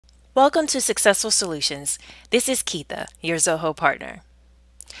Welcome to SuccessFULL Solutions. This is Keitha, your Zoho partner.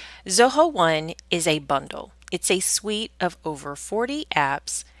 Zoho One is a bundle. It's a suite of over 40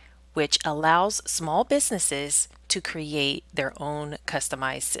 apps which allows small businesses to create their own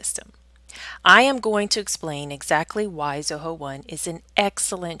customized system. I am going to explain exactly why Zoho One is an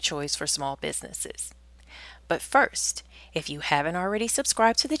excellent choice for small businesses. But first, if you haven't already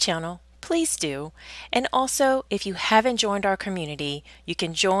subscribed to the channel, please do. And also, if you haven't joined our community, you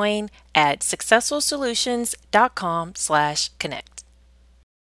can join at successfulsolutions.com/connect.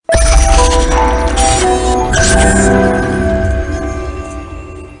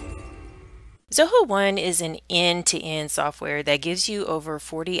 Zoho One is an end-to-end software that gives you over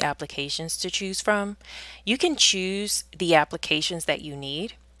 40 applications to choose from. You can choose the applications that you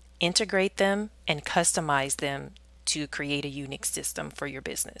need, integrate them, and customize them to create a unique system for your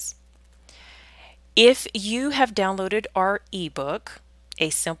business. If you have downloaded our ebook, A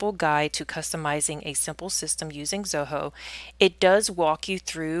Simple Guide to Customizing a Simple System Using Zoho, it does walk you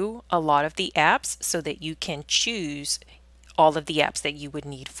through a lot of the apps so that you can choose all of the apps that you would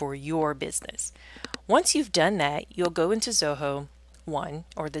need for your business. Once you've done that, you'll go into Zoho One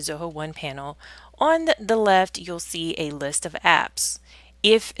or the Zoho One panel. On the left, you'll see a list of apps.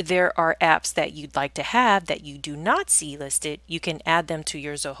 If there are apps that you'd like to have that you do not see listed, you can add them to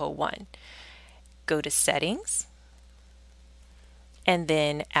your Zoho One. Go to Settings, and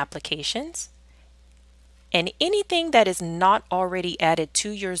then Applications, and anything that is not already added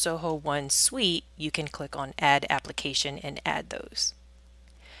to your Zoho One suite, you can click on Add Application and add those.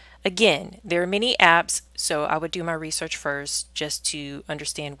 Again, there are many apps, so I would do my research first just to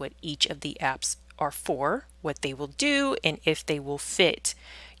understand what each of the apps are for, what they will do, and if they will fit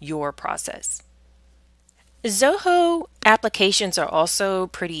your process. Zoho applications are also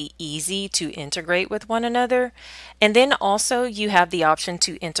pretty easy to integrate with one another. And then also you have the option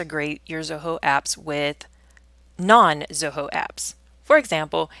to integrate your Zoho apps with non-Zoho apps. For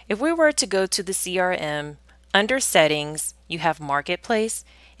example, if we were to go to the CRM, under Settings, you have Marketplace.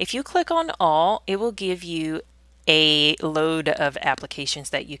 If you click on All, it will give you a load of applications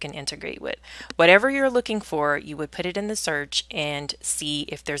that you can integrate with. Whatever you're looking for, you would put it in the search and see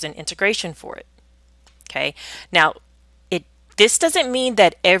if there's an integration for it. Okay, now this doesn't mean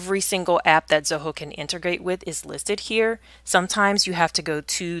that every single app that Zoho can integrate with is listed here. Sometimes you have to go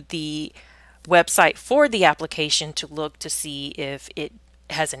to the website for the application to look to see if it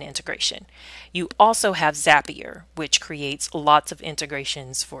has an integration. You also have Zapier, which creates lots of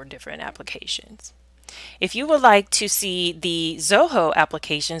integrations for different applications. If you would like to see the Zoho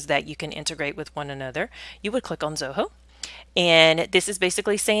applications that you can integrate with one another, you would click on Zoho. And this is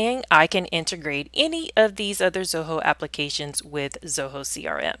basically saying I can integrate any of these other Zoho applications with Zoho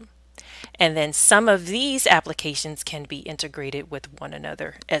CRM. And then some of these applications can be integrated with one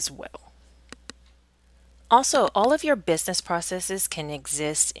another as well. Also, all of your business processes can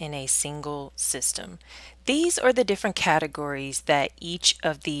exist in a single system. These are the different categories that each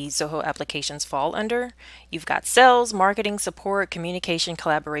of the Zoho applications fall under. You've got sales, marketing, support, communication,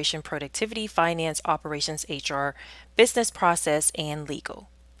 collaboration, productivity, finance, operations, HR, business process, and legal.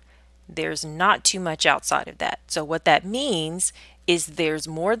 There's not too much outside of that. So what that means is there's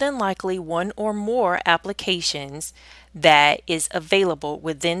more than likely one or more applications that is available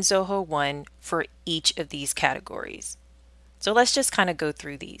within Zoho One for each of these categories. So let's just kind of go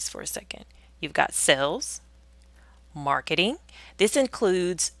through these for a second. You've got sales, marketing. This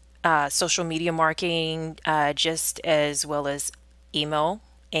includes social media marketing, just as well as email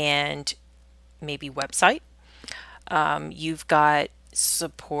and maybe website. You've got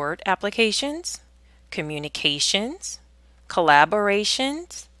support applications, communications,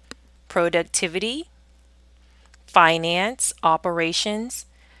 collaborations, productivity, finance, operations.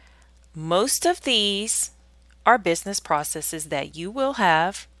 Most of these are business processes that you will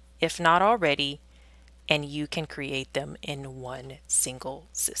have, if not already, and you can create them in one single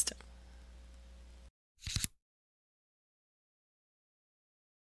system.